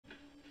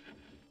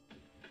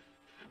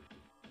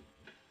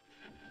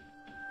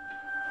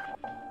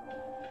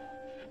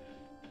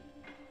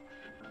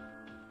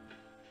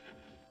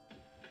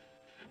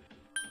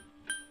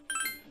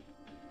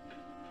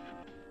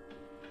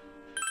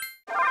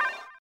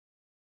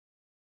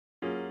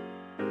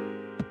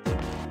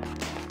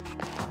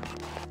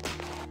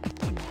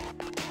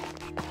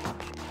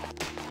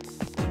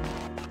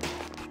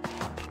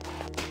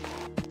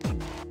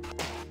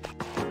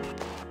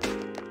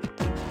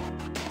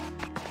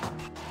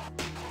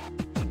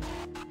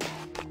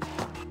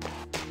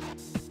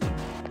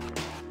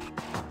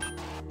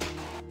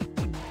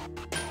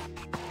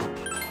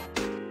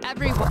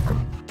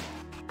Everyone.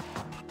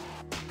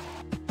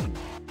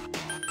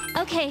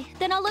 Okay,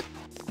 then I'll look.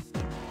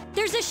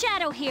 There's a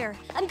shadow here.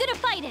 I'm gonna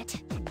fight it.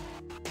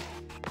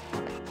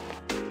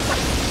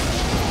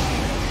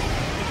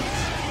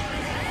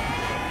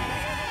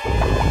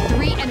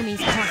 Three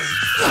enemies present.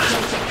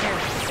 Don't take care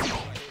of this.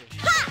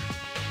 Ha!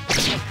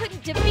 I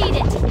couldn't defeat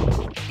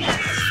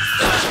it.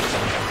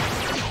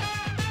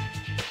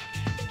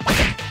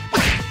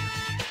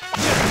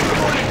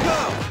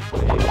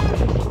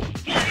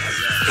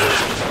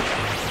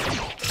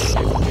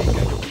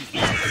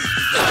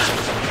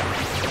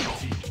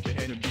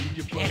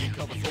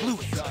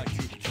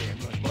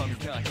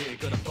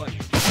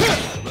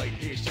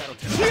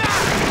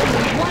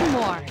 One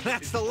more.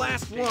 That's the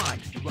last one.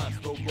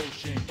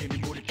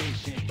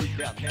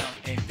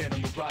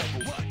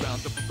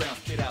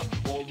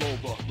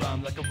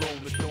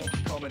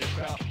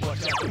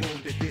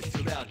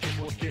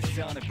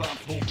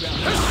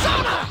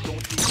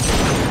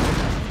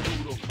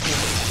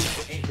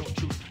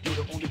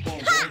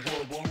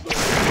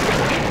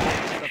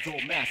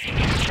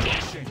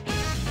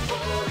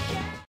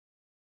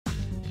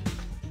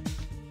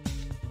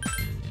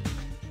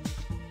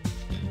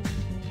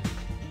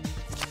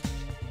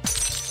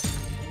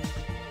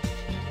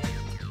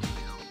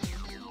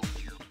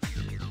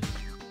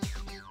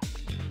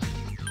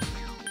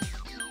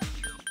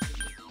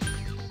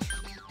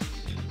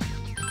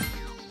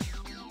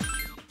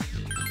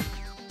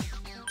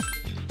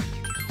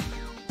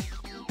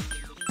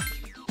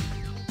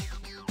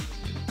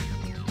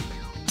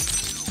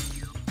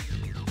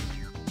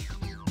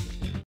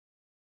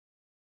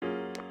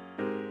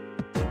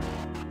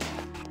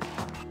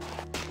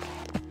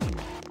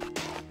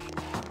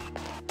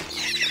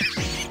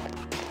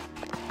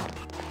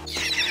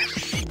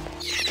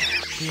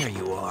 There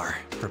you are.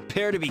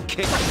 Prepare to be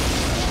kicked.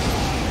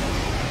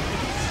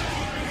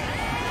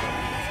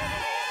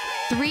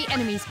 Three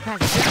enemies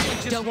present.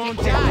 Just Don't won't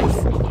get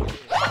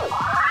die.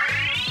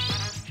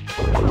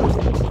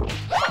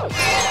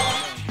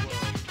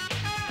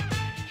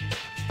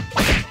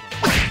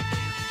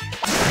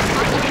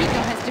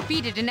 Akihiko has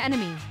defeated an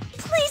enemy.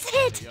 Please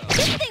hit!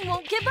 This thing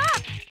won't give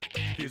up!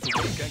 Here's a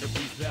way gang of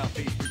beats out,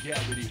 face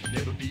reality,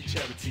 never be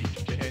charity.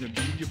 The enemy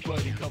you're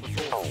fighting covers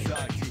all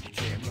society.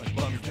 Damn right,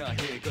 mommy's not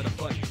here, gonna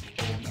fight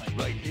all night.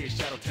 Right here,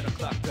 shadow 10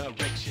 o'clock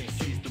direction.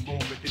 Seize the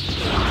moment,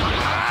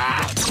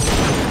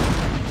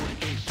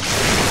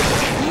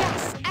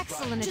 Yes,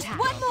 excellent attack. Just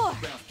one more!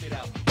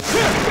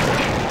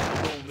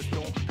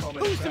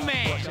 Who's the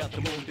man?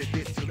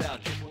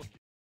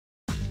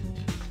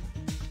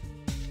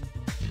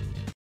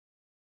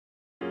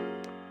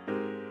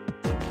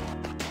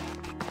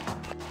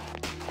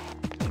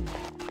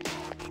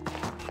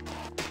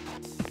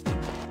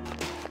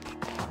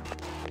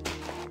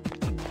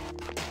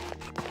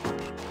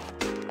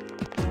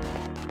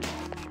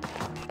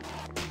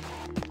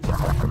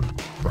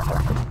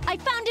 I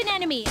found an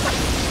enemy!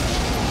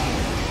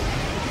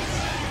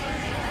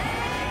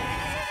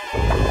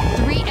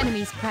 Three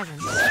enemies present.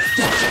 Don't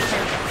get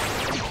careless.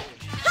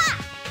 Ha!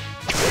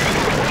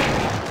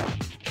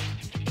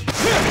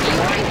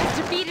 Iori has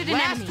defeated an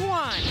Last enemy.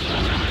 one.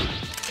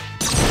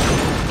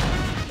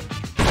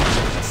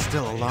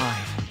 Still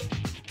alive.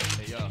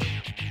 Hey,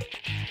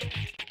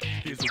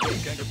 here's a way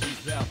gang of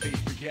beats out,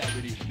 face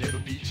reality, never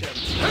be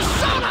charity.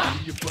 Persona!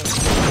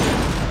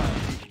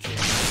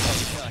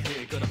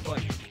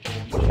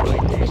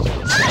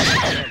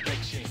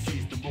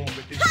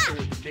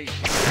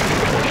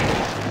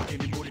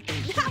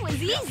 That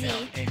was easy!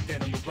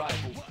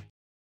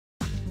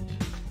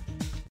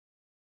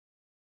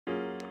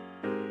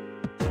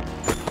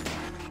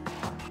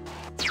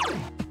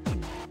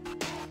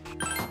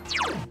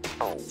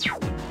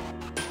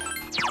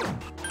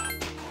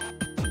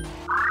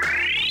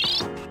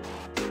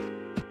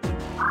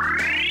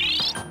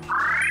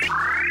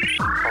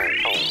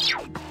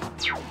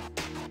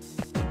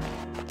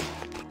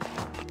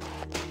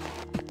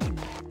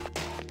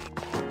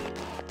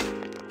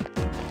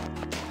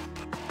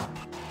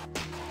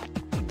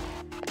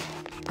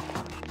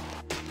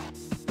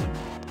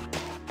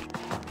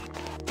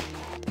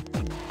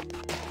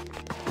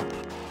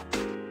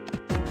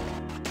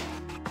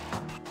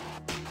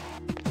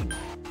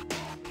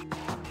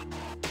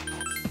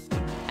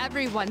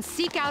 Everyone,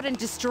 seek out and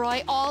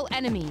destroy all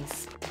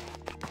enemies.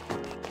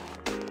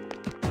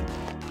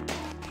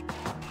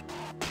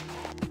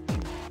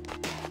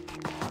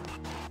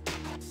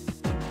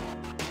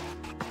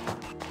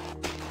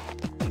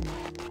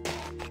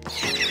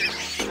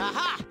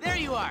 Aha! There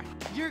you are.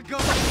 You're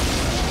going.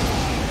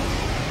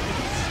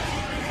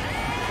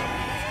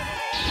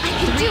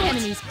 Three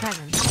enemies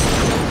present.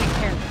 Don't get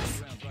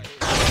careless.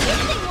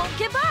 This thing won't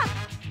give up!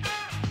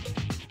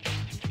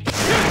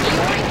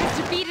 Iori has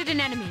defeated an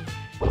enemy.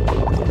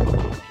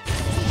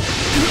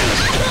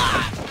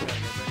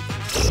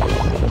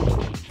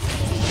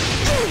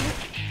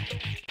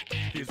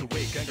 Here's a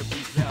way gang of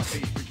beats out,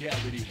 face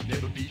reality,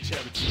 never be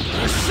charity.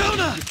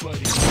 Persona!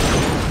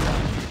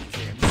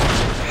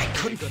 I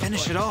couldn't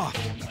finish it off.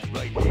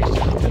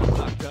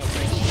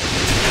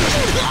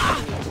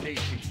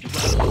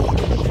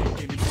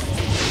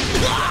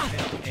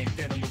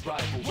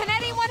 Can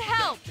anyone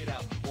help?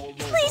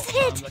 Please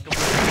hit! Tokyo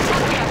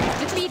has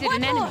defeated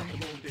an enemy.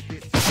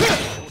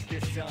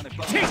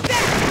 Take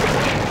that!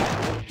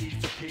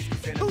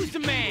 Who's the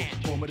man?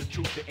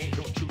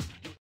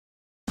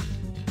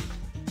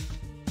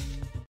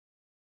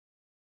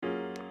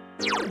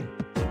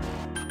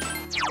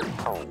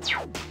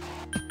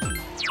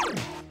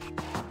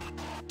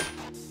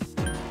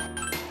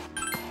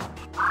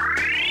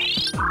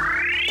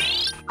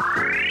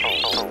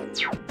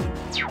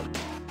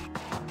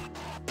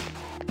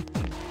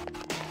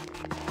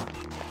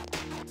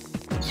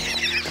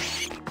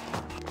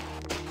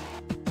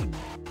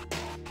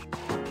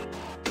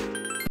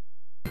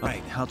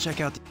 Alright, I'll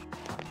check out the...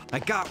 I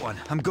got one.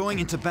 I'm going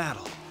into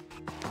battle.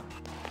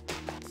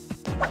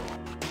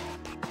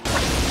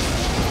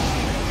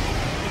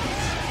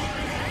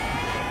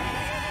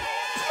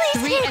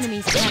 Please 3 hit!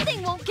 enemies This left.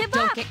 thing won't give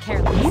Don't up! get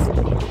careless.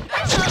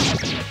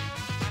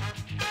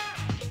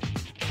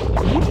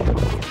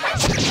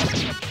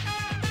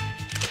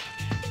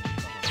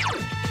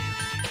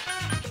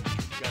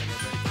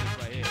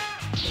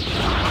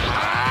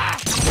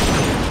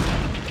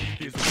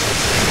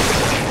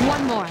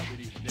 One more.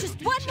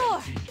 Just one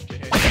more!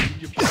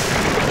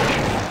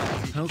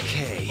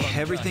 Okay,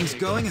 everything's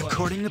going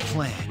according to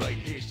plan.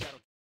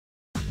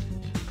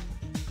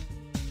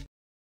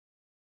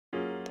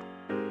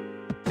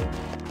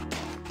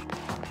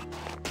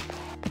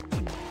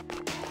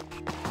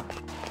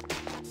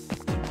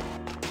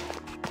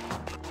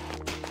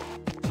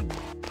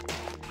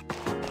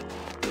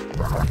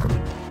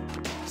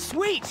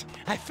 Sweet!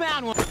 I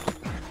found one!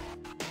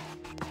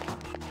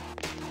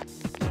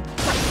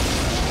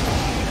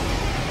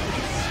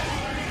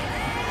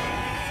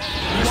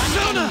 One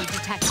enemy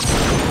detected.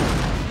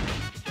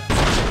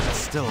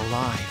 Still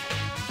alive.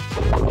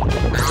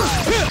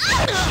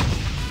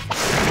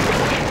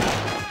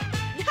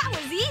 That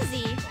was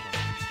easy!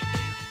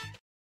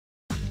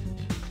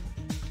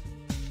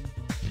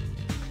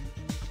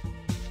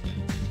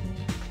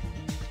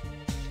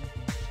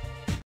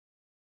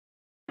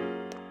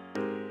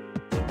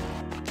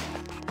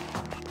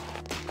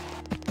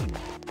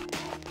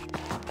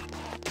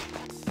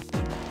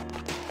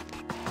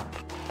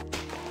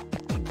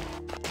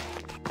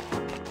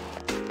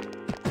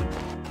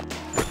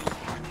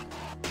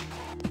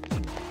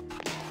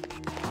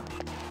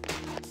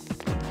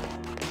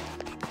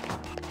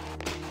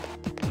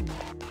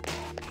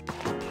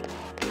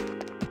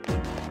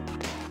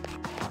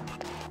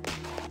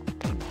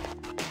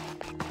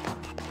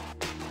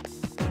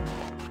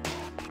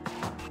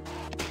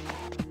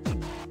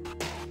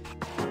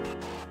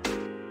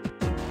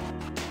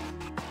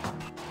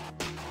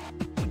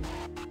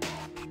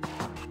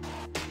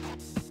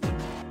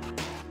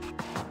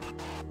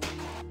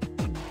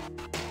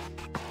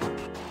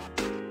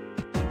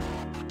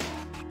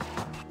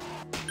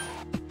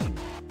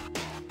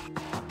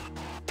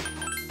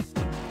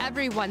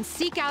 Everyone,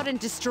 seek out and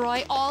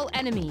destroy all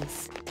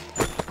enemies.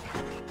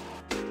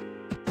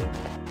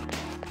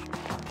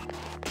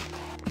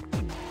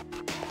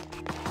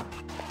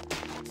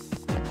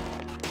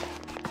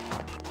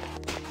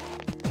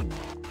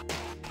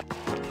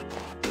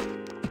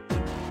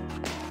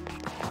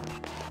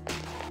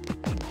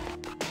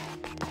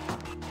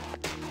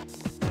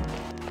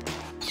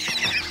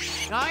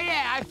 Oh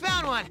yeah, I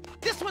found one!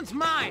 This one's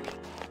mine!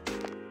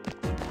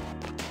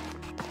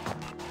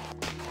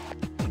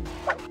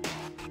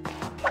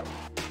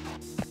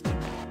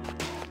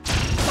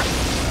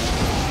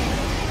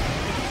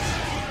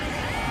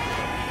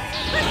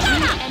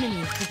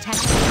 Enemies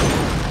detected.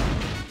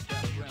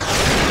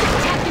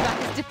 Tokyo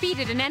has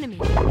defeated an enemy.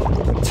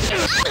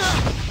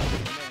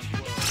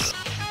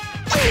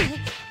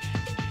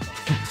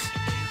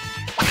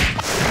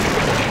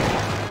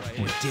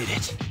 We did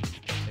it.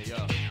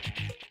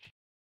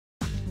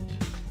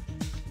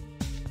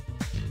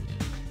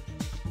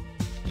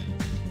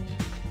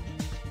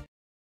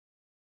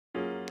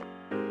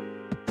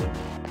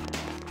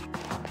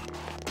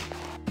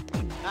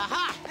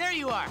 Aha! There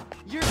you are!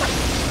 You're...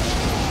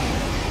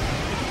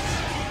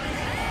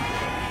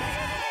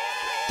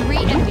 3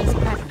 enemies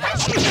present.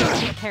 Don't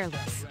get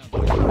careless.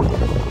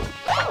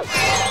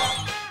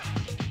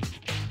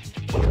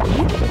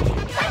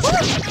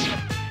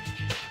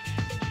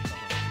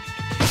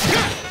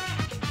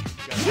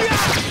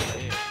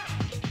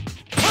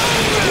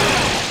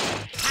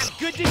 I'm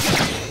good to go!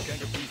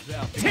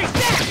 Take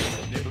that!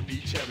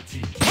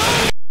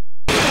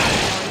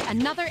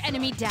 Another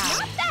enemy down.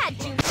 Not bad,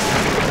 Junior!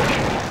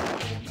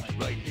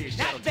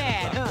 Not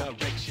bad, huh?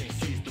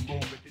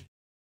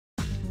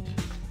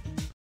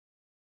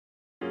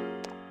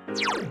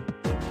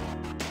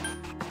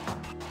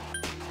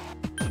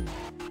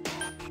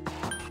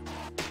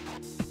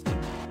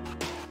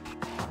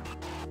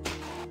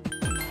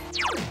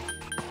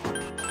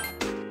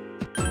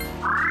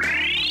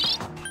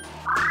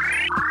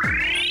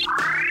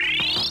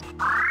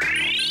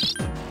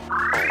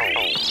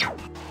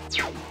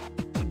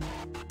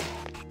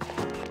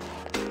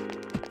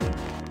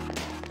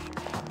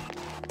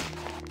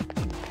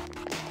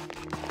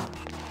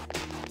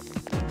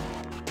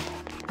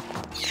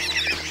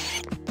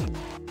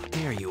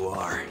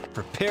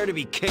 Prepare to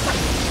be kicked.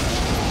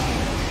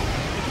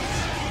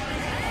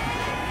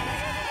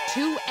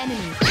 2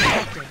 enemies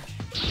detected.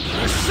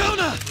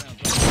 Persona!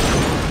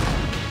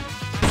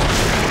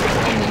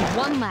 Only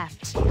 1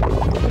 left.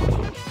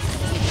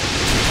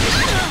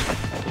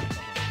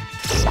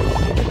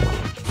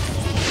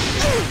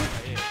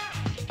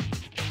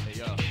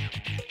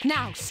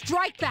 Now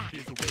strike back.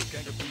 Here's a way,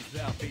 gang of beats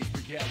now, face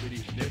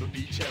reality. Never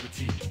be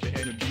charity. The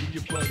enemy,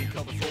 your bloody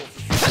covers all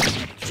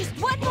society. Just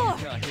one more.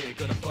 Not here,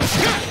 gonna fight.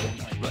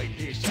 Right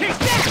here, take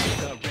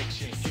that!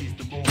 Direction, seize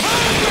the moment.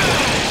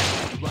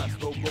 Rhyme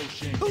slow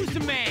motion. Who's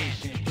the man?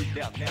 Breathe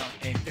out now,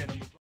 and then I'm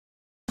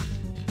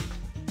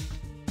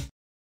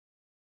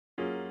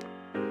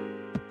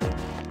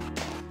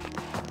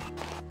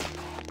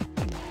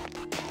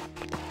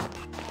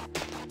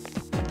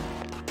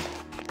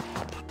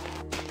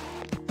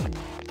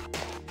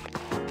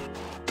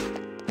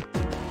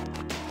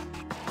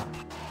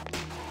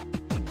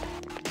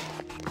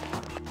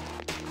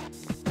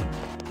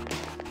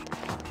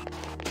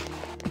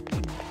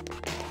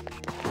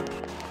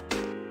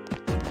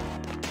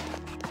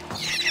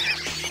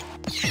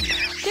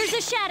There's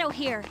a shadow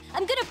here.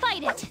 I'm gonna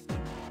fight it.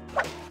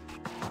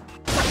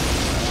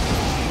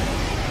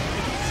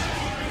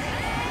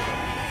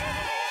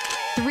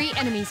 Three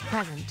enemies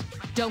present.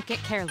 Don't get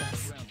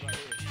careless.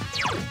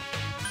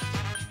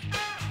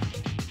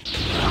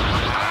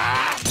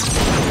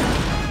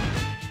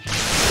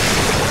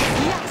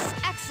 Yes,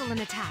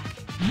 excellent attack.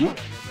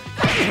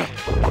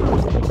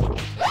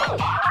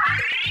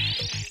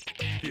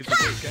 here's a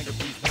way, gang of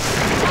beats now.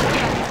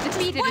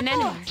 Defeated an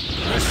enemy.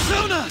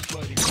 Persona!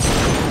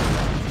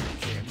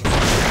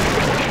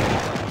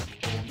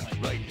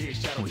 Right here,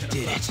 shadow, We ten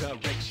did o'clock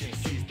it. direction,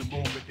 seize the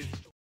moment. This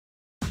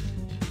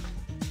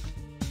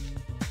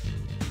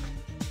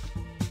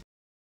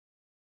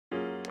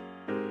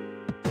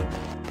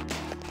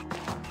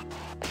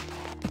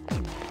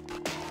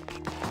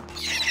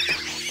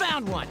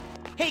Found one.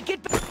 Hey,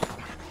 get back.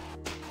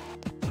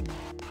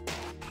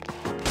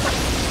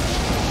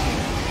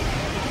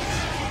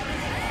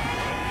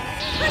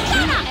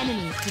 Two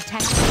enemies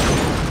detected.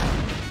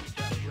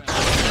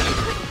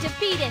 Couldn't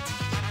defeat it.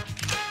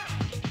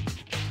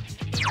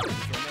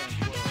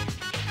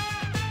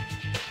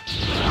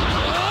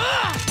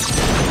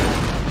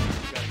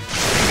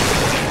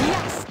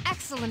 Yes,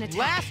 excellent attack.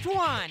 Last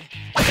one.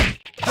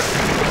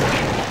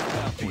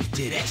 We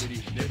did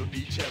it. never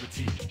be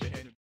charity. The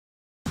enemy.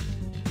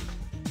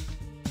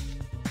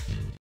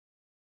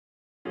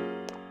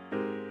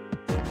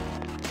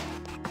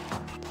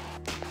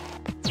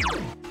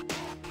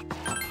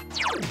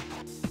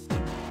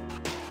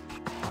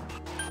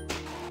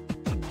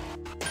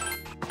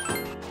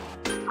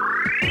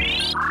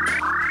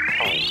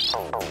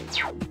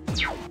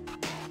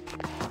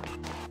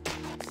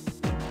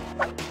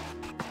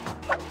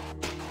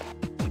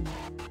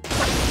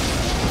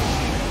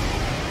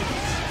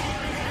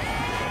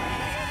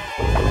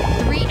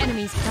 Three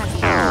enemies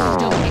present.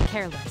 Don't get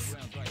careless.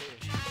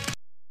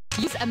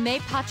 Use a May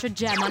Patra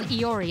gem on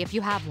Iori if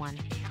you have one.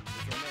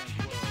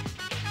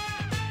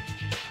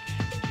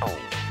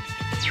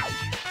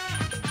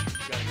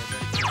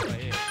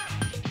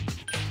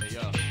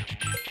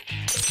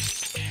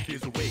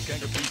 Here's a way,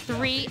 gang of beats now.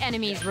 3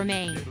 enemies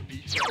remain. Never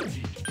be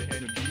charity. The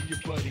enemy, your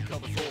bloody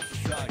covers all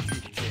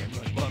society. Damn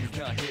right, bum's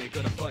not here,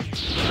 gonna fight.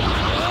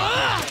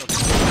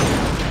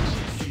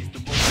 Seize the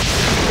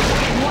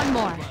moment. One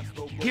more.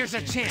 Here's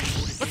a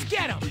chance. Let's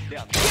get him.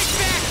 Get back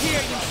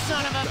here, you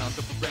son of a... Round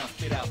up around,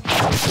 spit out.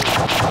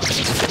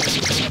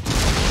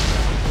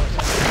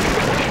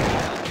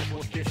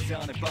 This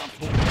sound and bombs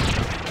hold.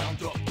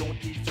 Round up, don't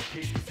eat the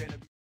case, 'cause enemy.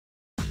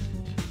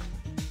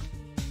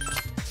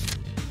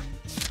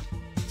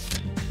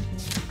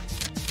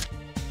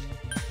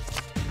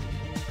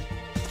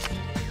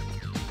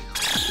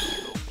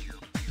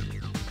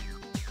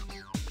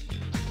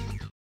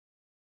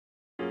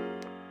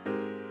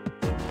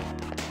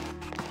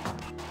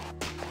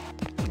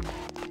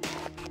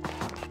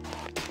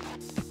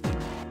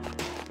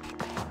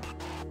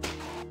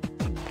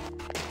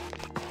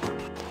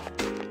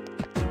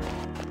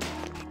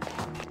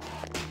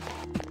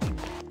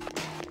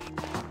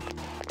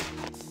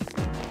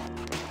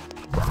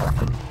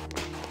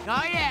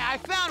 Oh yeah, I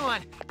found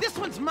one. This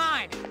one's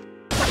mine.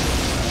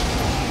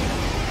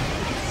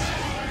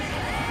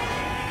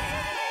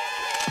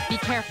 Be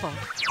careful.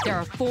 There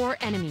are 4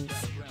 enemies.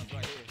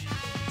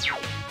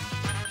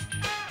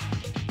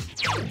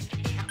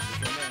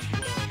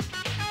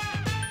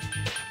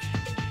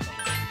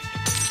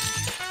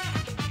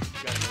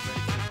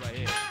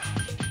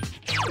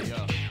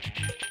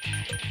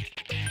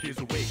 Here's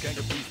a way, gang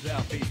of beats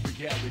now, face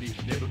reality,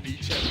 never be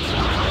charity.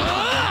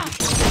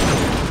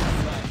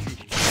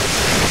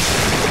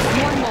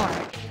 One more.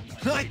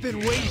 I've been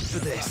waiting for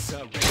this.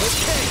 Okay,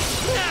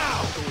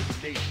 now!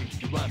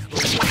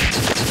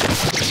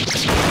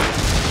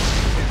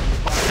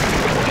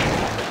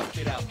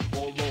 Get out,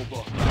 all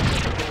over.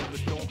 Roll the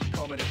stone,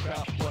 come in the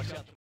crowd, watch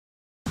out.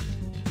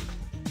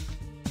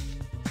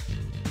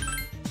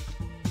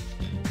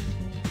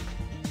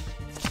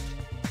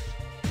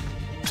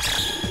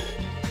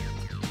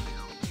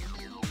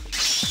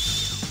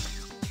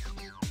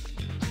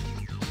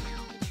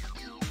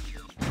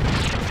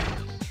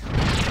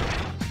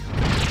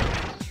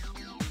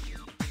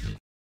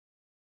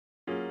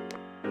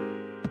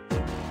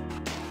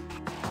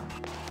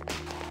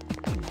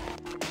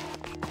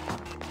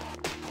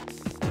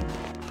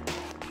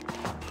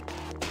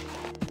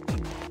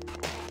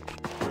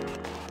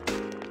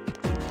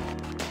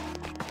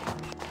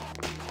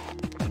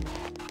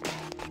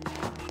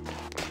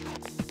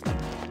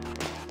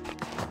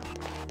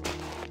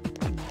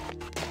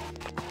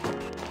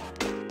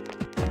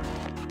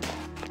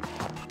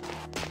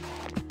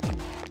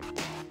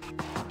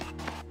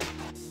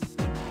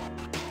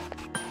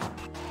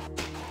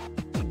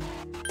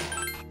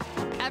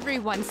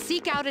 Everyone,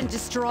 seek out and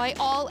destroy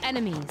all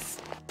enemies.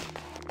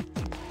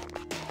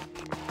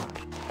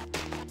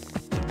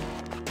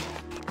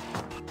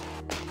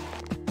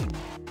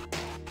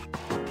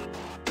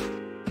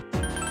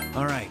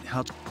 All right,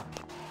 how...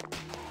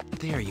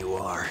 There you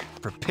are.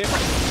 Prepare...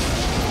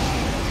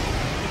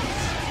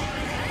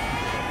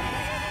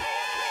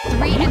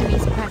 3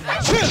 enemies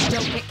present.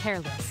 Don't get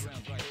careless.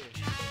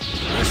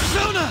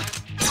 Persona!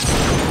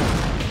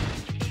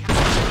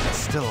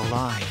 Still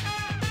alive.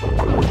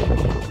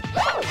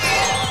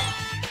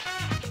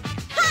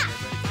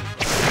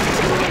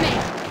 Two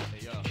remain.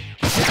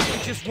 You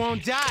just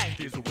won't die.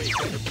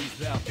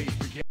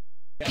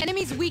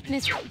 Enemy's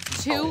weakness.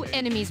 2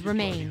 enemies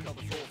remain.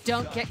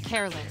 Don't get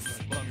careless.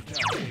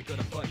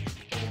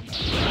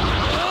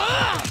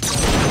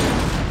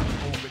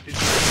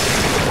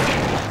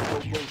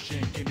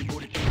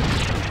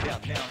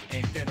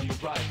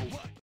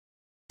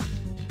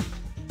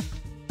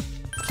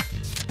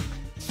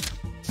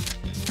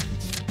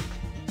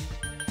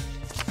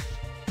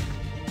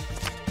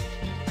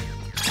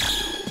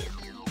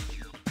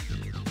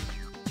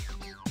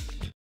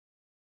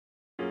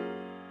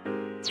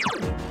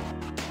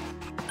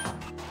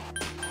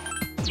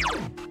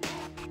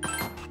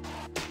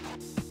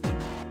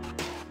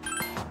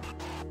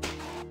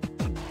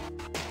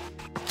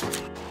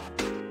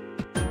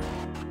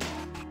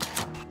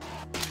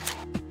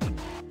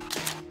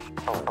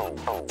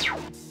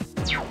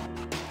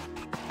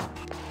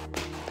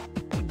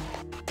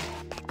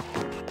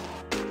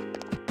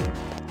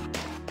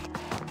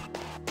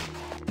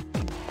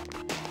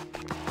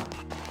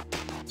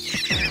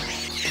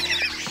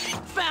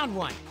 Found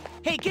one.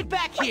 Hey, get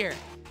back here.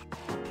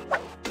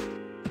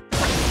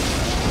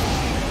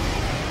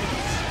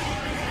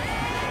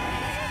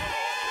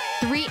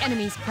 Three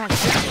enemies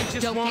present. You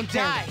just Don't won't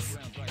get die. careless.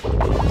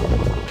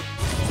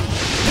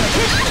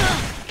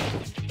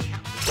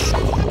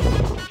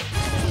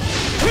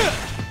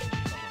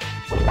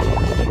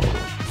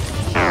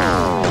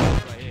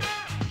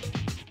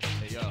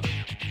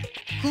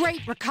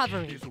 Great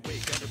recovery.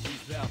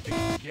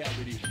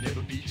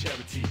 Never be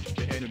charity.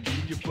 The enemy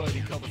you're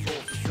fighting covers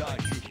all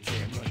society.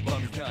 Damn right,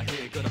 mom's not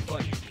here, gonna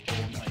fight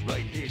all night.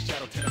 Right here,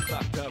 shadow 10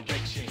 o'clock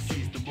direction.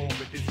 Seize the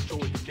moment, destroy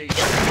the nation.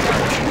 There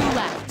are 2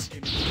 left.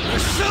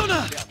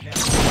 Persona!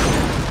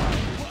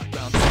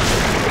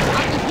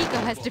 Akihiko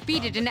has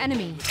defeated an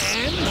enemy.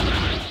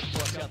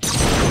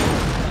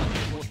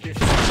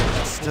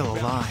 Still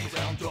alive.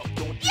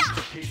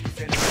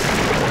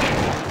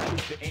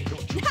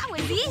 That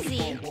was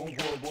easy.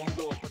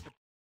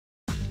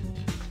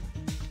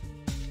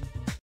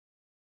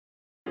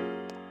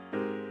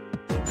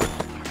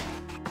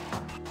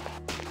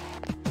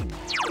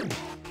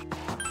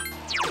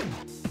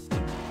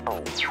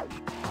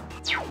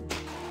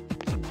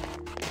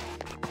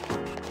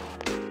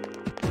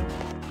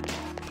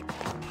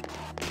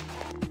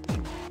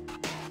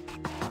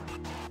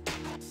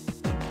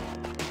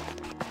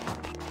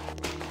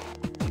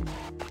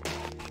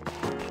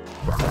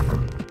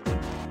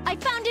 I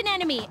found an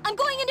enemy. I'm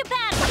going into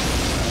battle.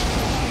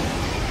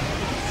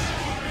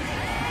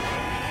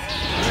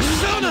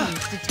 Persona!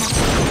 Enemies detected.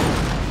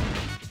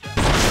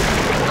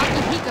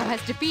 Akihiko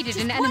has defeated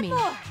an One enemy.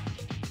 more.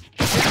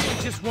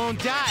 You just won't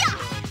die.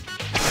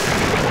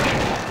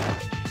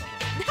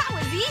 That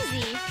was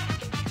easy.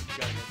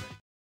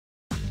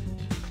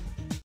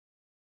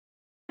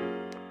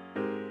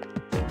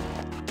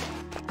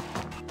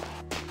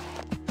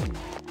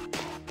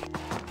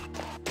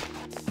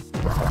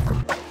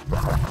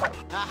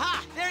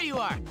 Aha! There you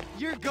are.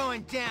 You're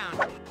going down.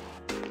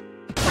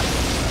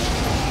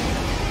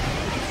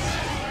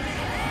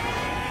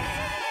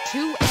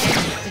 Two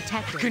enemies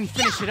detected. Couldn't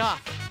finish it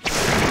off.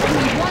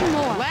 Only one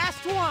more.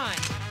 Last one.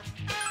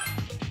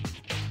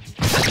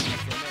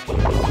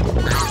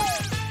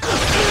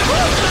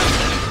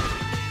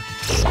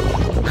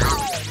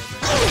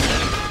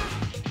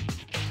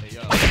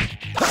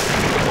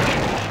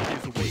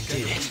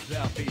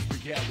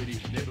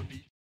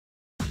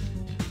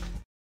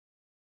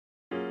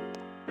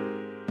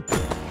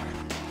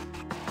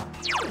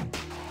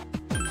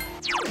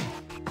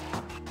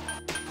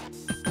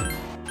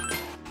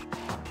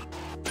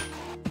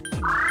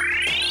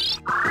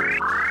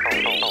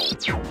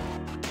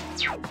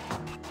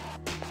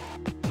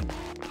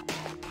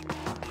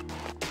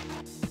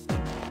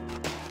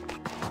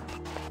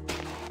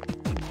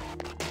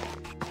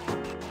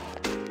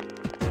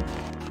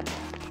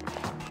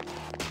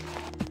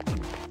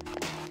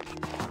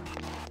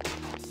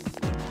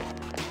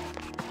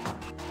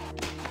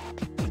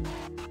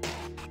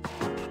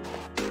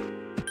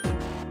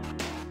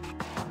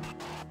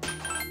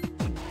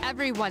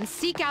 Everyone,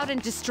 seek out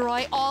and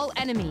destroy all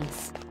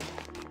enemies.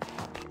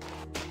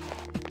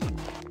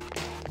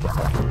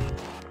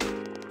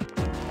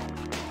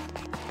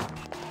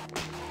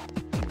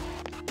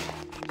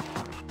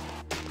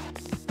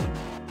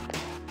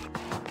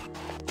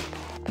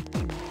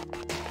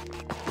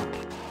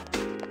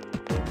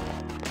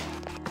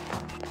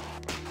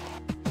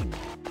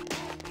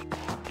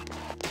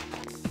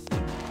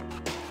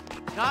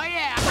 Oh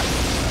yeah.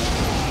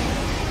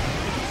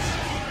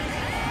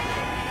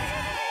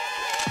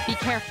 Be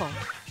careful.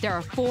 There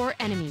are 4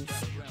 enemies.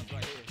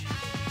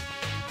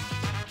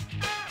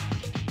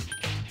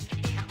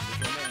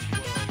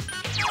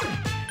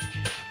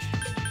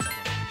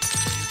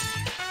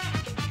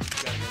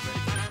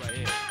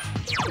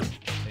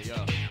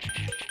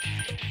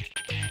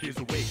 Here's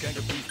a way, gang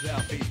of beats now,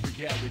 face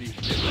reality.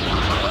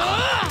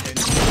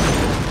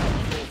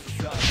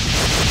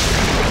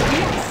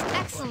 Yes,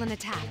 excellent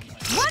attack.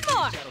 One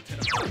more!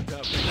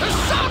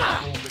 Persona!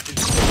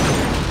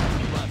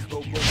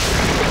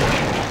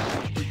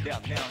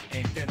 Out now,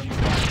 and then I'm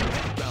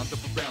round up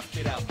around,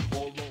 spit out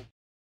all over.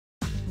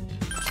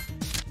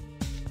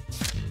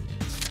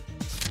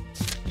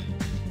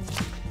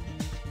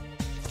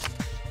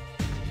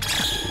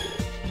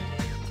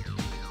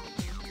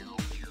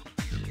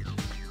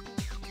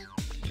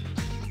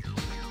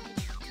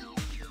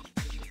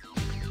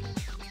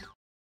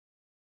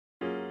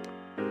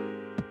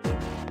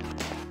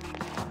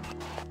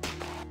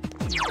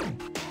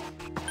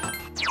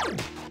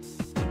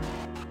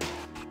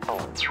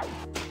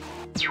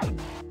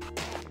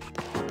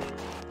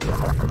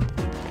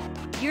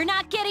 You're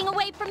not getting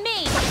away from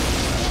me!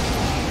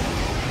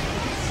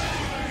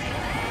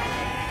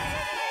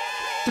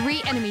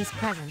 3 enemies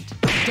present.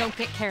 Don't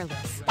get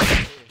careless. More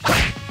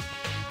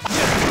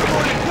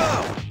to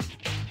go!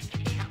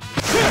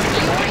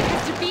 Iori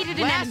has defeated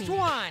an Last enemy.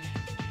 one!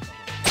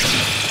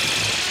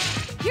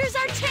 Here's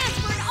our chance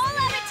for an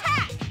all-out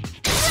attack!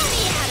 Let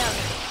me at him!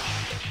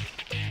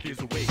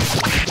 Here's a way.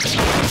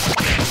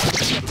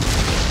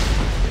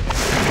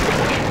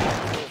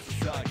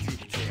 Society,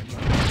 damn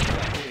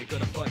right. Here,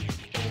 gonna fight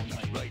all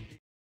night, right?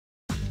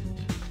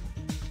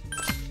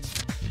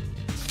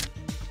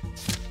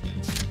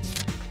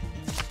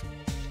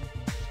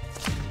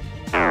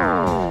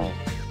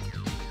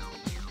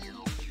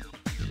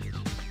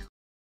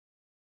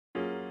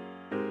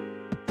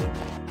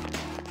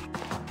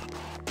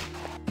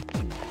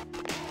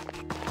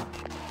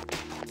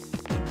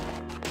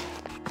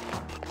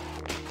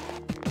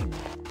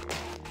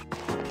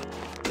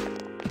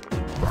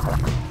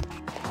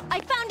 I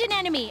found an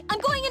enemy! I'm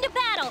going into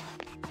battle!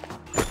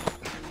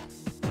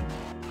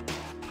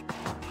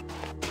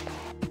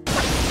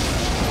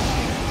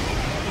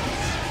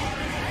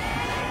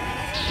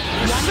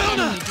 One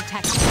enemy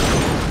detected.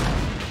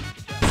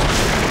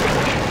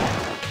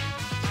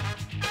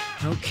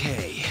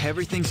 Okay,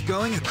 everything's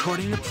going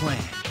according to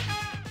plan.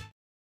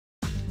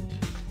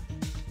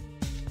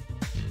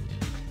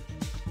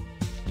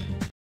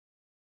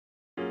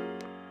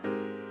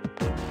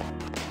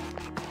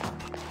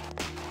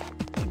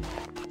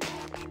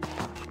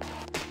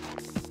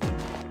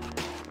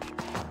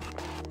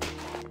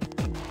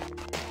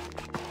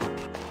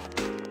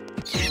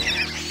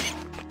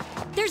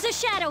 There's a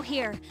shadow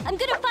here! I'm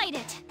gonna fight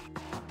it!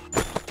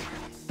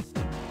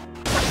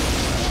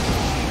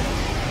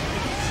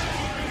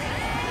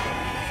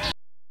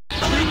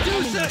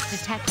 Enemies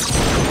detected.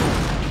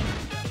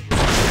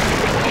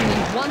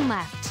 Only 1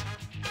 left.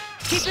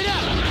 Keep it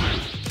up!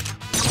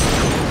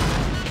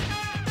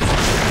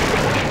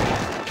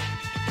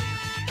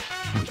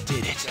 We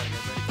did it.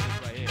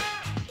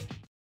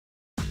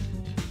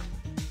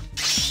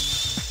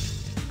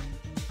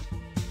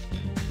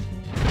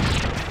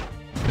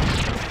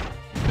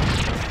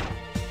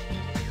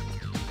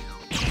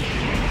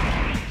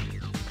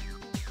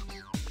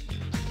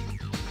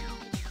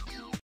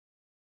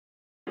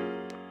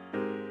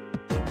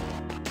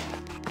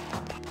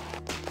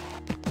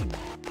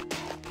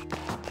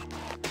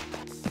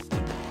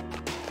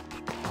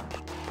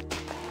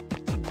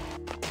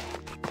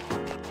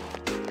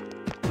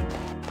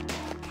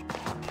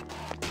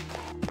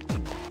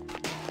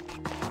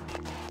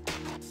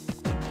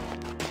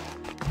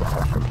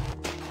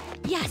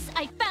 Yes,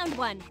 I found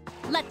one!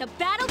 Let the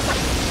battle...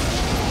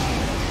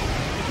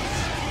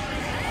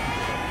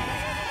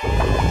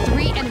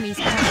 3 enemies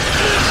present.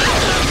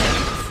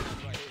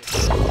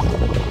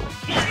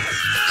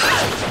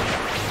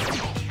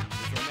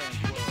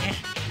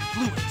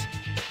 Blew it.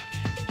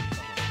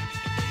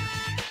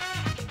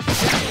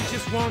 It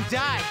just won't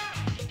die.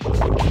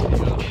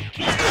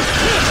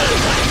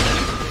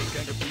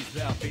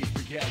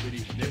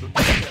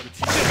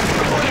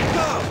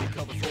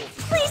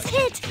 Please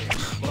hit!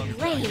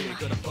 Lame.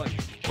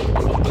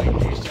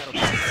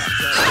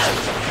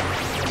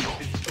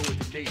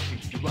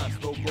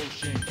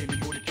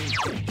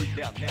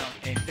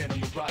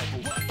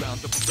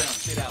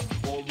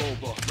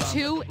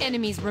 Two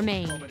enemies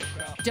remain.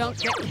 Don't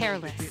get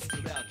careless.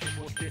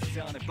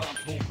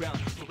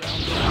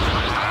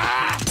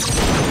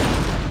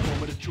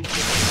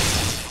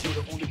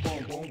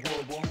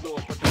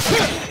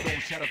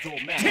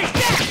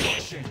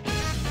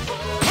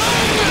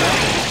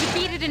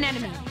 Defeated an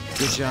enemy.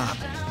 Good job.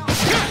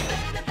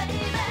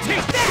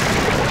 Take that!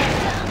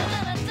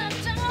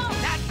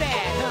 Not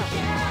bad, huh?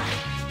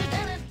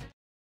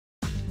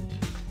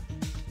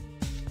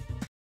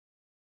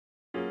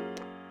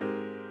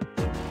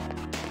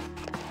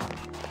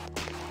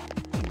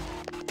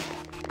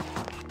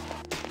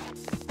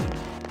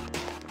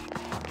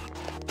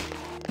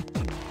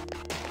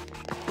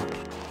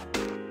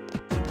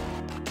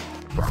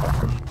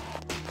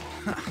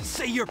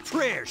 Say your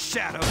prayers,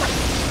 Shadow! 2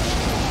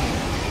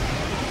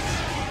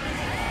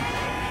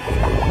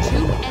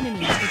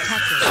 enemies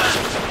detected.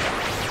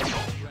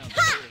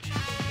 Ha!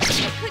 I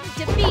couldn't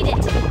defeat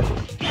it!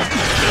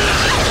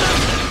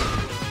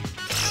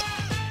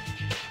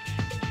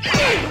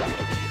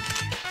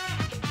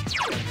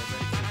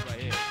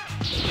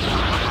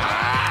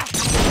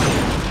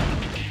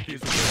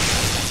 Here's a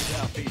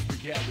now face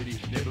reality,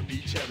 never be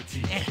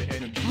charity. The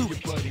enemy, your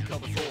buddy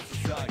covers all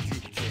society.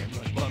 Damn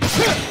right, mom,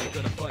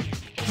 gonna fight.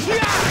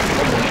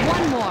 Only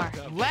one more.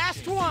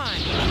 Last one!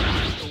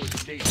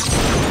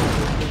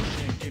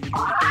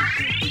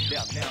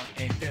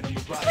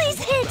 Please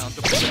hit!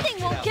 This thing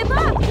won't give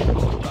up! Watch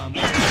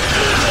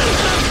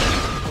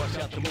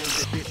out the moon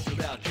that hits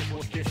you out. Just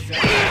want this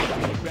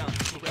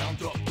sound.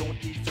 Round up, don't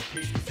eat the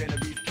pace, cause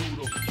enemies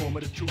brutal. Form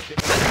of the truth,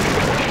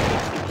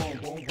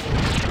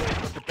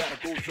 the battle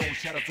goes on,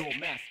 shadows all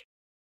masked.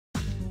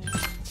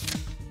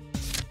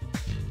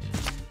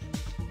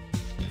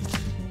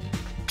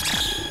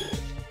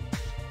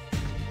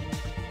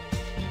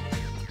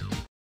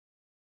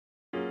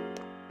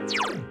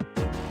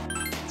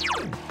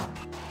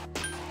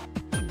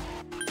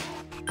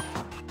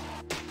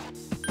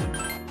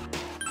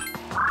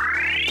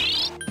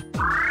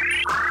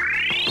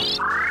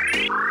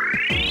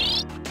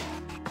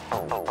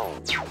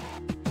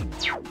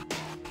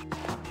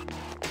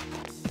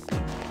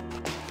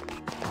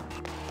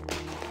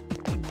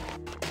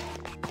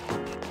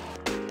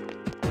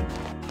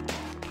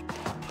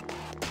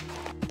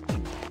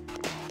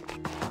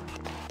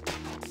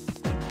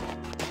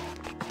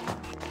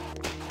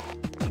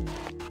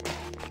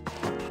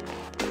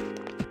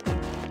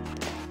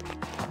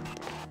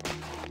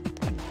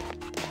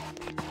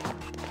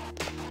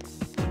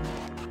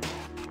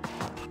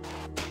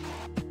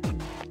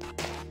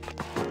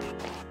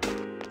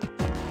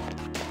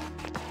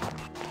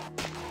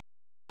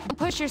 Don't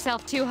push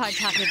yourself too hard,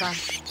 Takeba.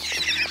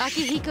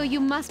 Akihiko, you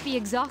must be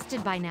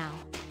exhausted by now.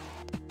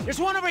 There's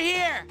one over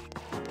here!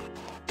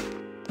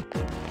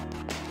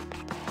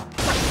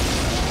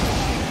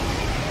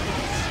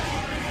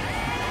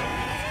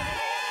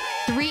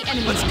 Three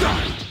enemies. Let's go!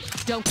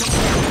 Don't get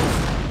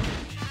careless.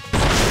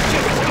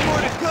 Just 2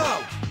 more to go!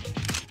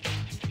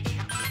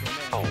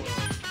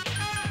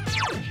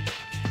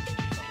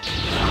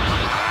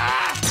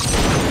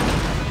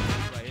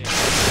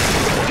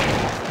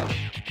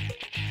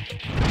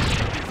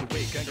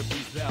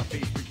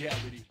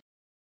 Reality.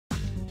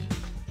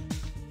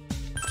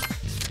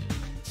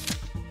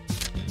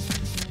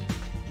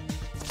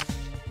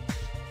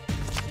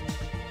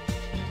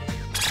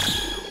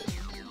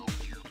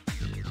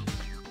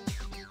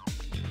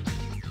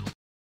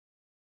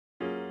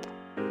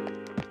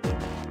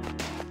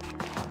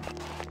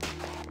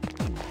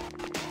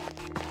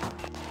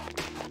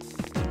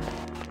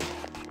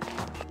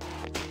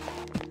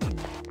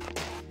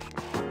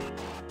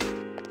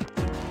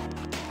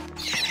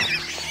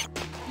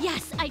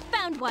 Yes, I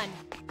found one!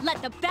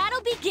 Let the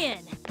battle begin!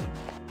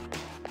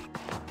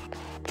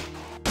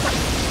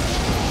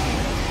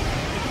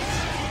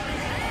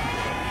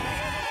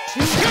 Two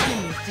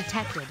enemies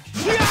detected.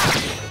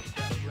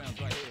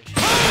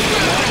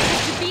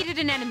 Defeated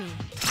an enemy.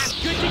 I'm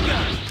good to go!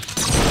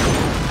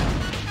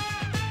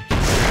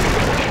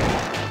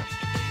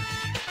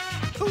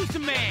 Who's the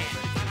man?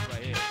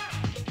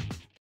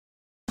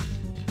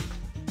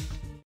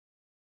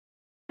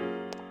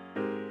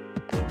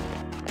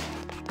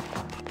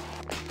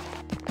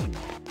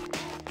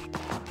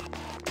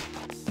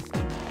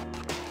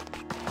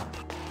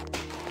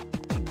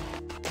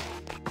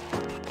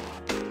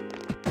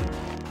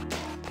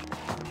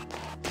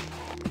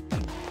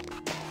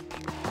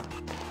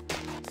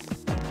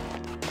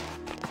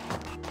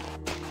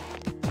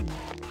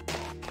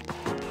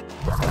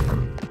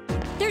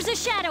 There's a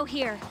shadow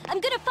here! I'm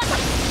gonna fight!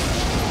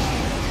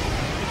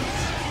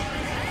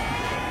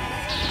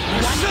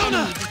 One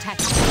enemy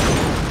detected.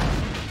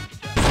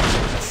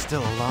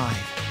 Still alive.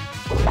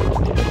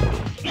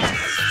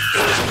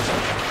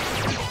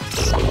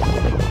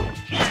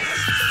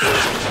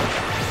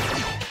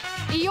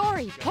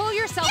 Iori, pull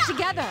yourself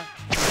together.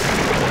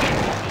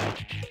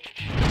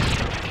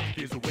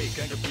 Here's a way,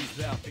 kind of breeze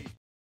out.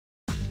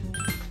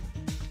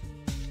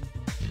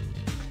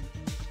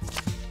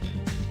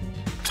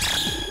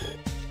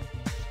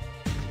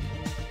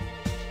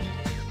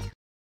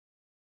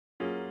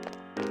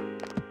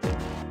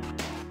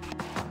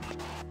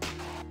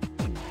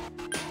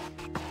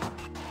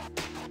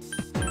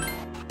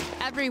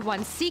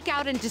 Everyone, seek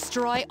out and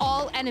destroy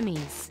all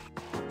enemies.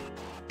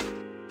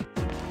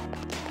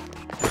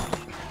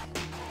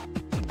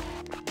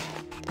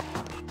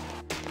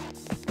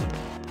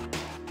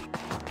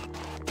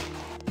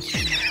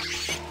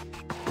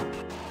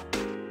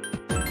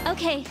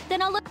 Okay,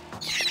 then I'll look.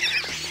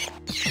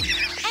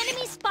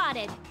 Enemy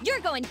spotted! You're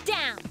going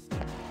down!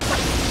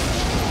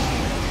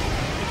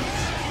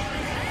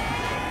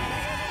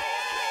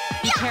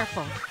 Be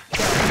careful.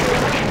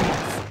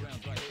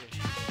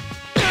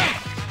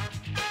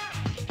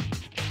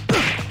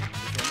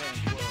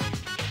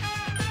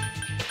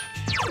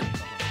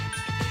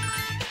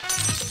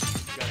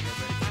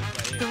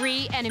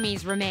 3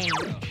 enemies remain.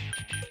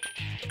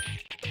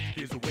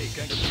 Here's a way,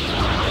 gang of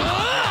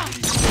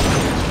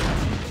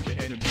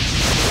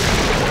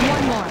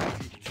One more.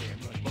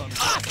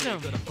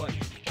 Awesome! gonna fight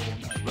all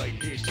night.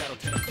 Right here, shadow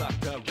 10 o'clock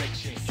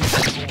direction.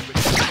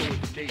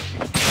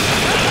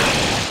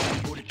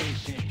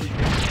 Motivation,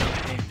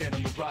 and then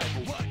on the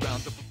rival.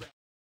 Round up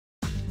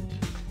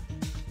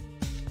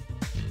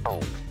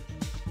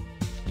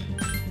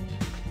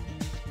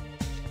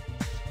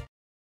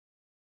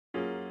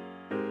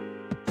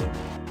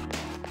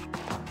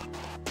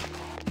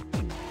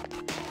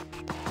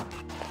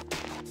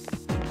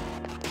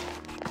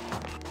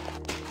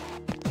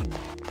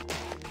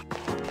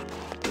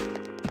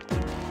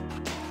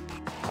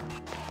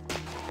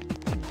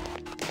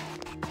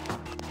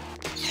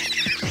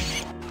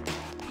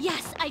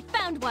Yes, I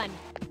found one.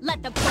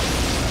 Let the...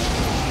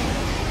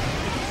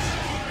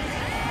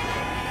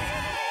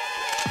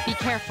 Be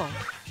careful.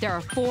 There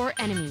are 4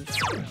 enemies.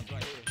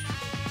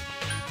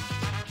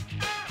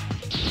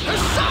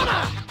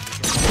 Persona!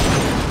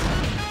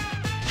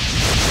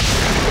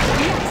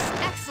 Yes,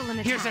 excellent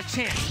attack. Here's a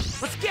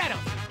chance. Let's get him!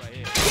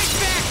 Get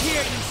back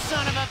here, you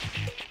son of a...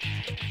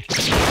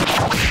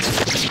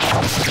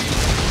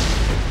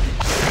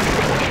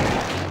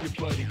 your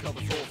buddy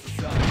covers all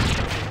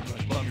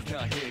society. Bum's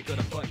not here,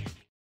 gonna fight.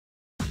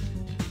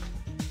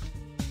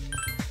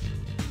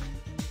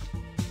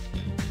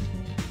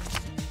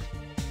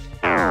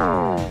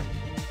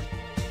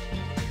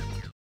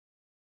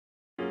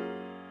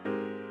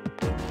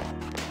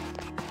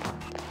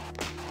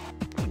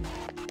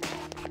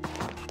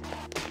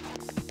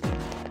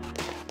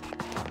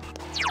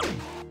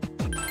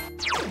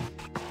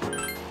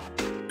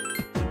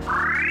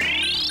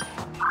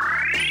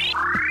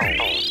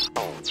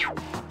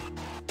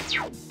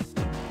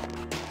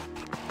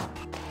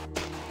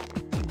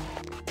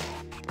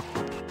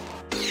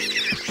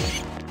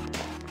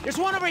 There's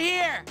one over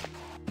here!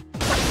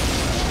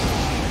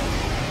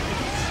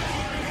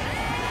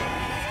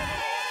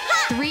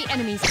 Three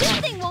enemies. This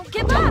thing won't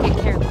give Don't up! get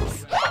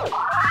careless.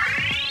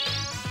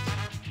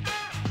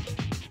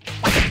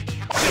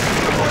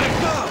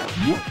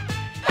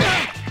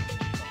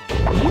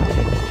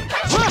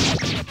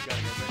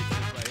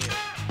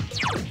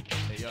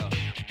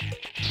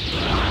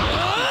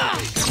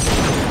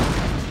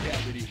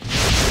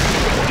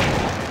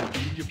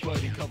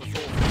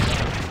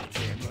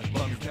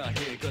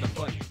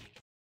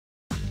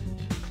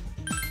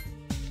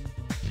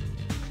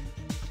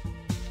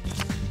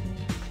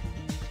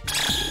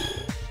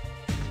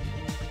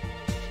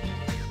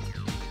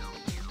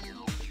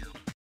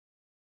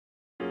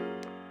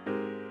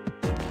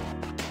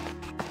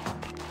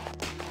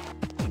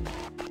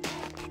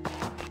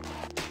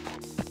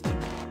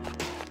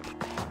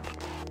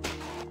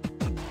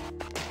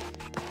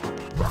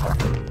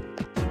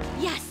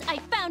 Yes, I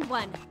found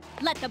one.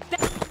 Let the...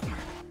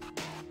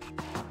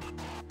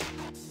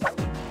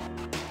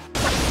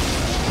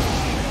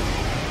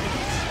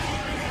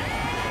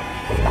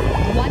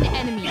 One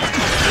enemy.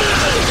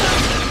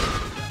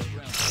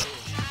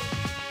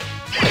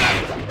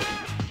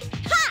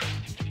 Ha!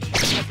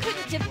 I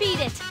couldn't defeat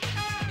it.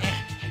 I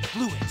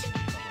blew it.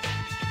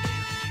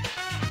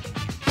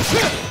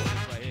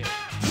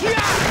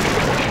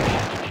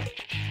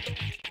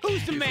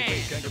 Who's the man?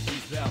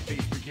 JRPGs I've,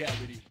 face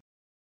reality.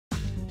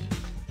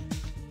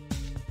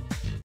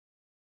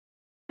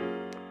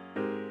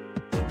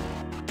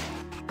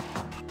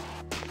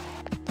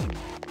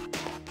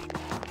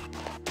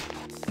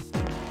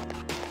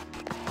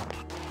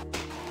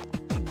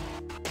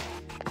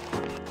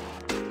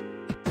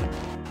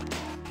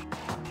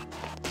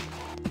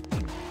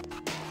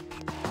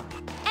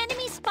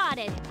 Enemy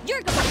spotted.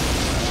 You're going...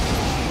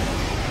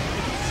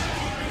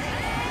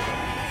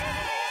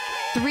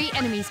 3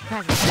 enemies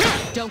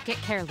present. Don't get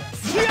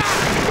careless.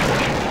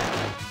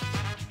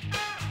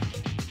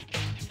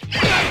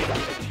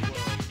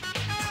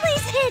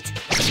 Please hit!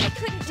 I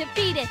couldn't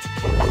defeat it.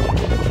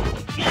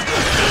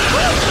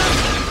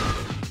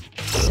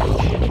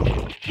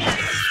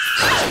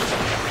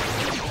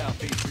 Now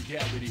face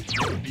reality,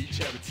 never be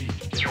charity.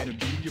 The enemy,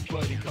 your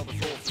buddy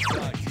covers all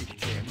society.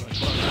 Damn right,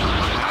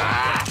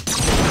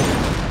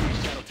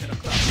 shadow 10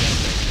 o'clock.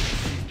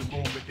 Seize the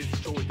moment,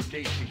 destroy the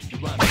nation. You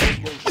rhyme with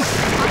emotion.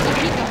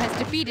 Akihiko has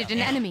defeated an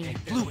enemy.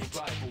 Blew it.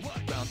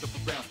 Round up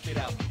around, spit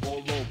out all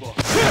over.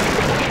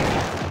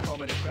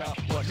 Coming in crowd,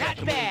 watch out,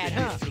 Not bad,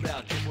 huh? so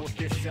loud, this was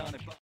this sound.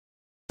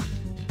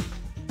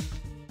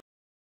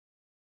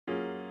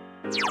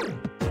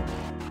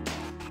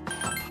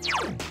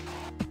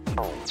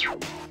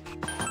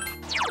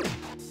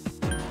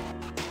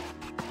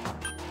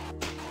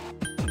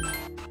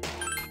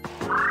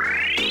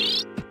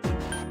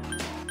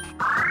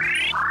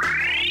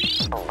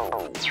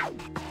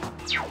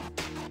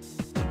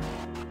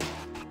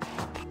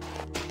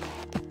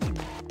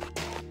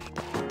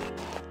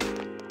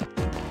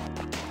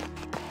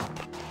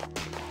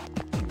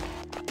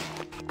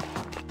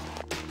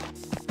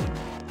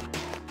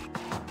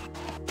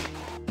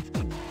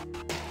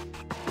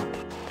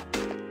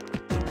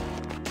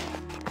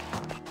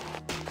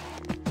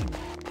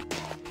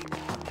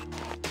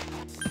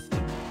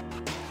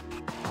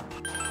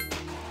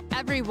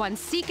 Everyone,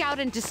 seek out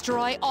and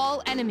destroy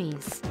all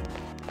enemies.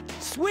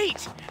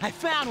 Sweet! I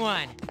found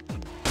one!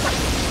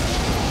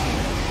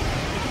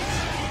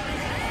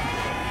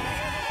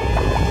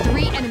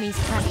 Three enemies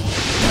present.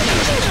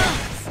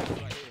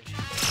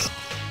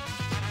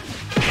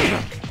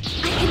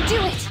 I can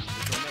do it!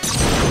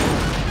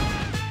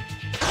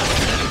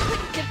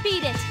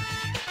 Defeat it!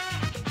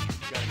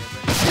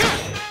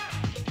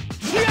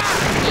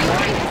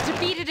 Iori has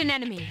defeated an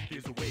enemy.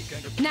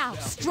 Now,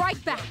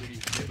 strike back!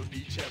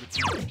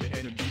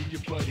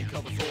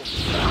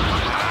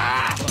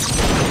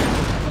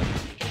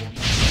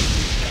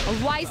 A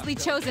wisely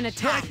chosen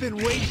attack. I've been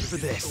waiting for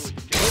this.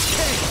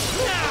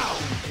 Okay, now!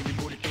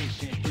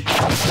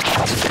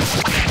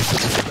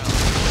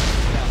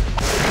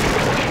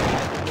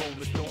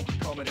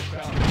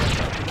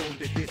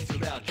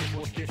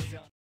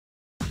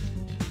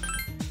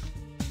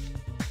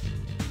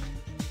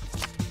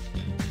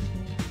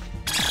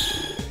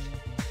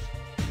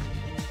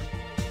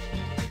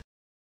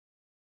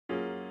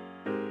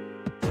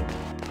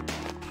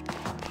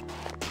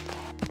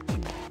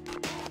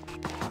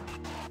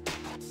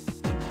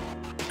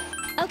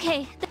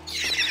 Okay.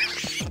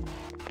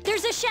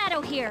 There's a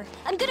shadow here.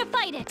 I'm gonna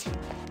fight it.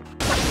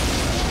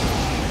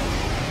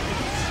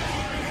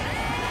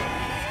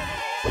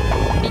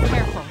 Be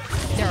careful.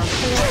 There are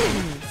 4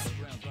 enemies.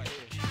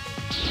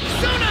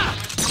 Sona!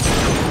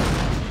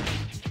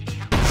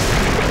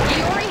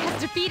 Iori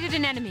has defeated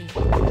an enemy.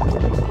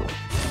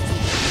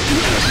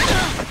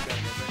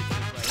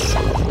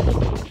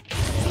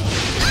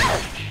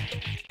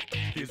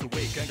 There's a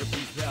way, kind of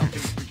peace out,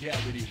 face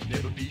reality,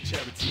 never be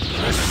charity.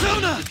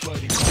 Persona!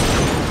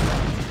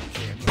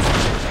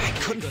 I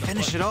couldn't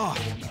finish it off.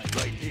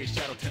 Right here,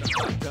 shadow 10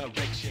 o'clock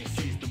direction,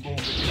 seize the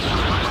moment.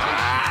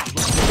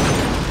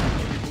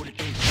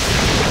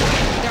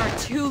 There are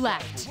 2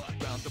 left.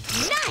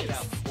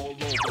 Nice! All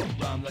over,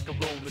 rhyme like a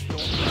rolling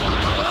stone.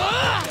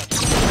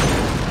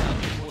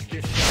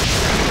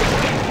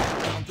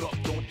 Round up,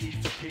 don't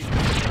ease the pace.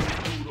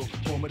 Brutal,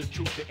 form of the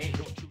truth, there ain't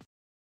no truth.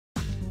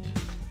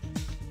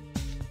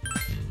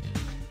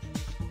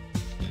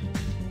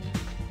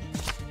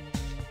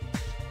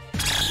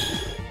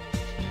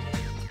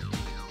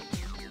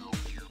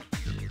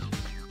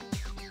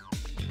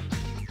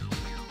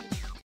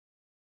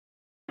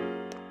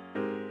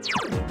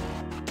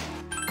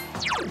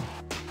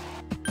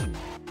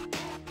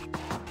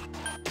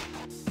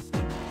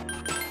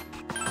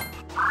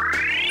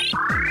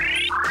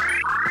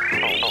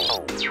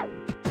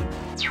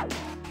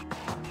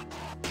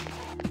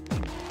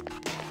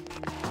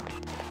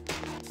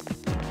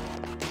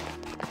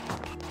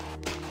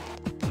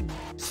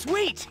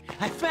 Sweet!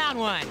 I found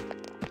one!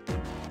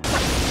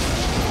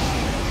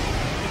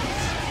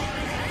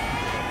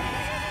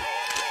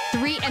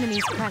 Three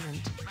enemies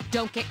present.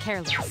 Don't get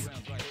careless.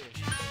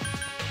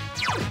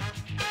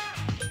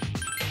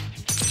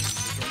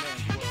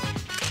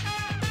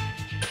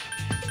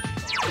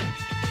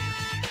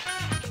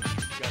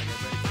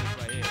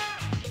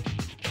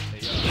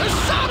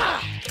 Persona!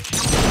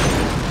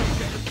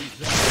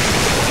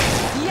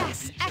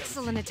 Yes,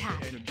 excellent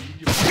attack.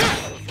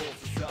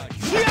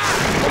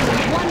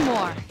 Only one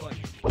more.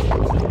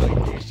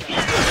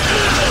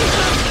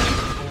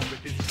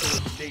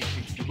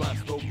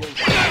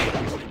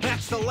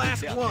 That's the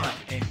last one.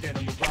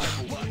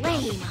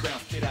 Lame.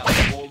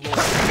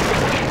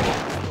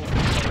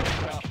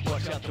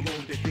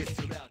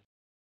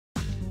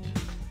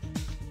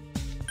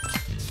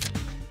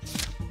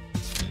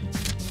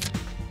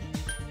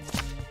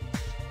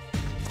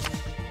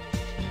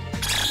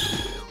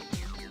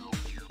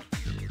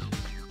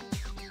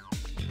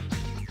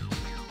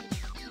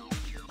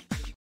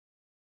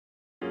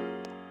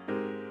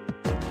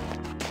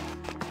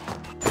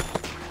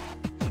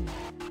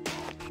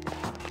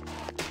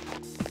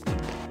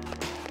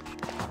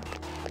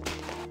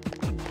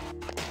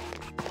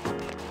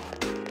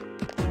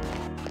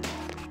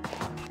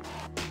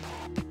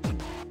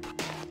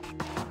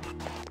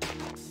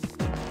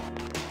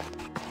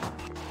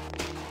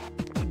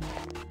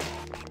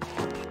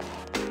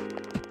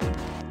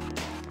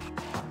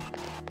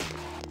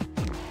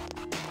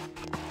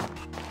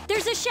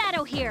 There's a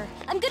shadow here.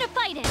 I'm gonna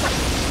fight it.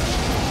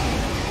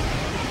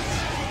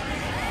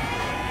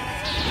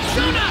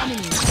 Sona!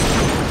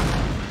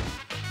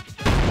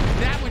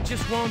 That one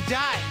just won't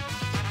die.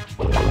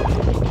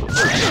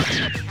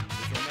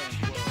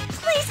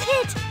 Please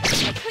hit!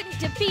 I couldn't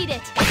defeat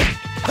it.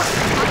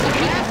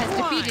 Akihiko has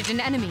defeated an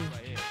enemy.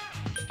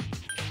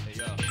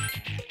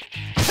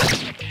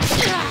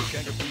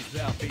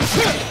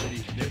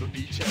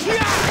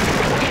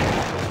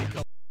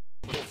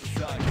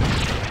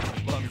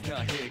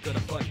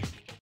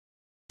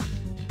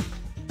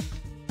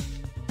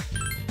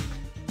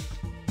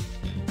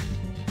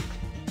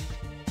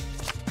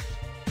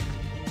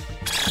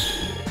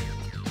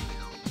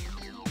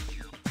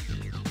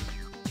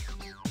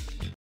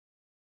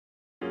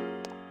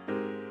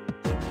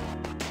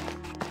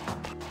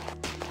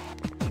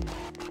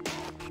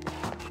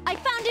 I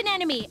found an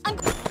enemy.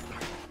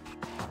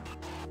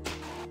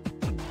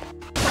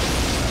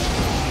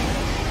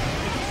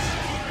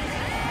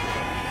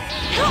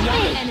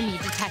 One enemy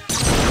detected.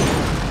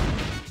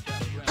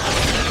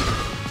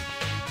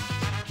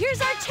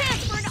 Here's our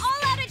chance for an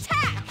all-out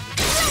attack!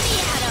 Let me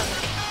at him!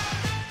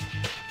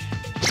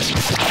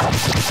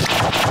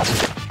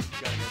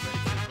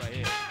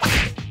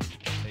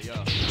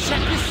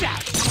 Check this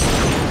out.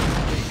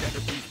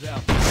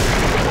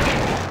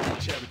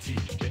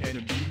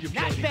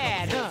 Not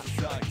bad, huh?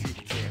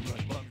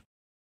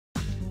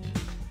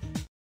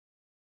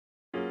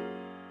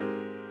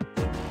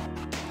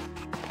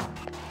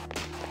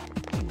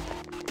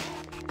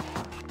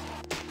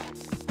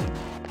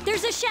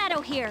 There's a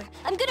shadow here.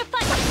 I'm gonna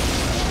fight.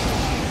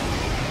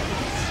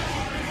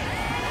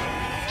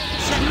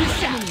 Check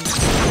this out.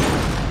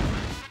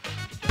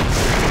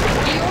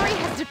 Iori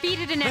has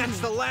defeated an enemy. That's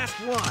the last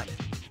one.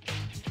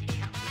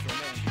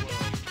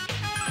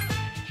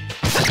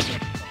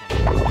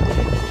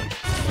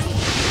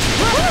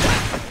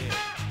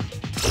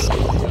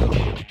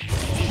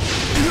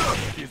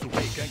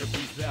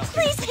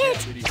 Please hit!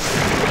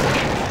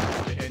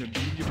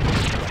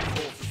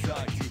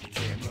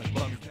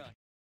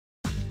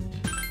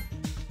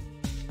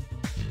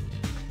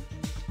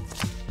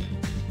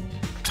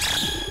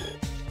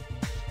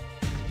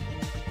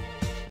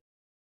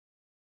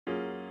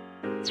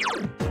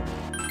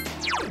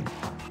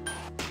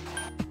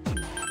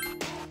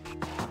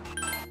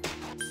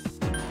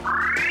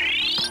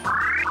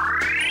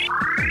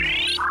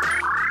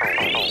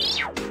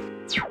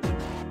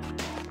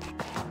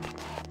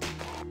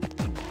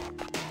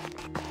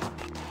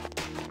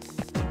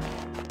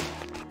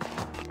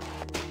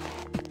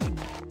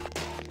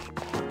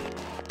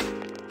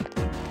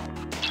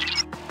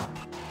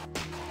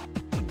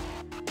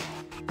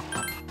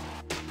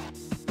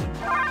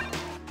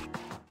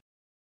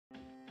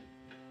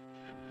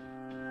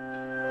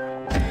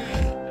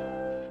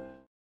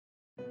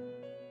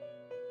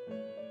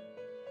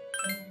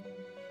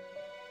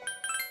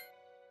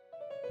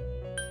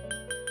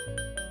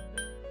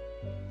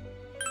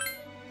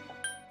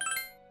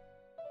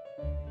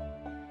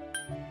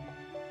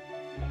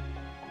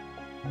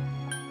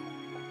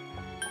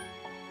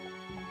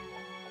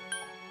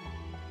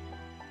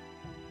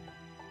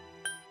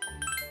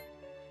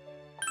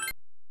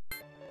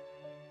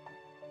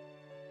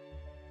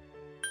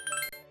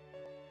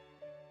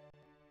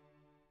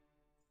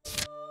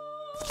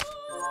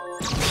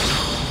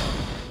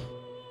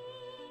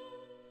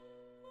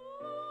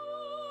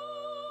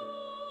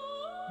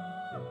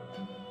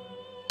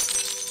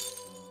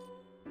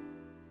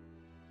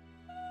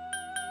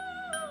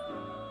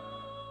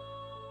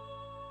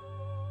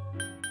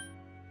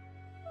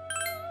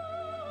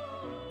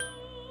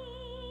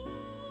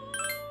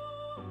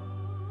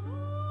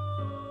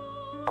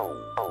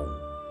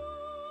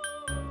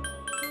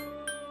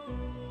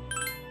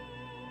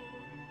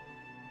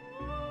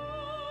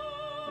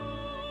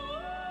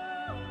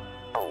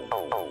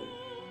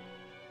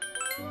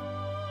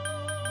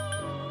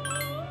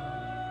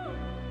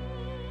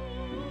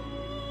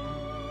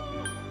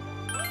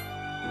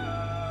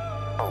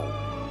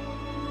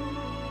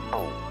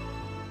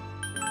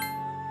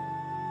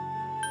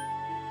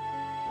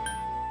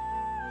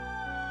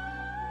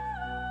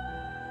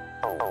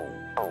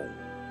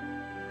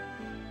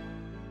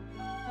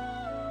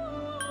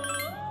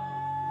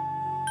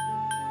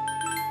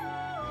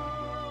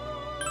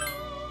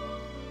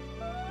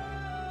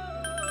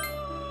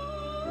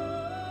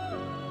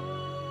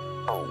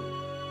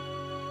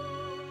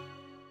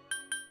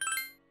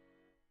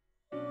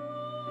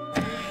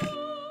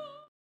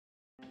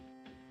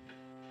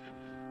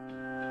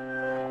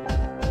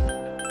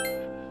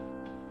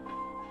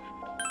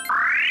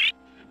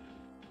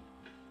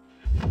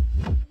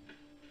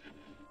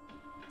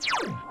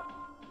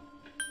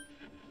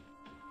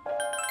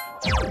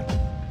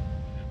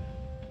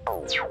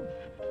 Oh.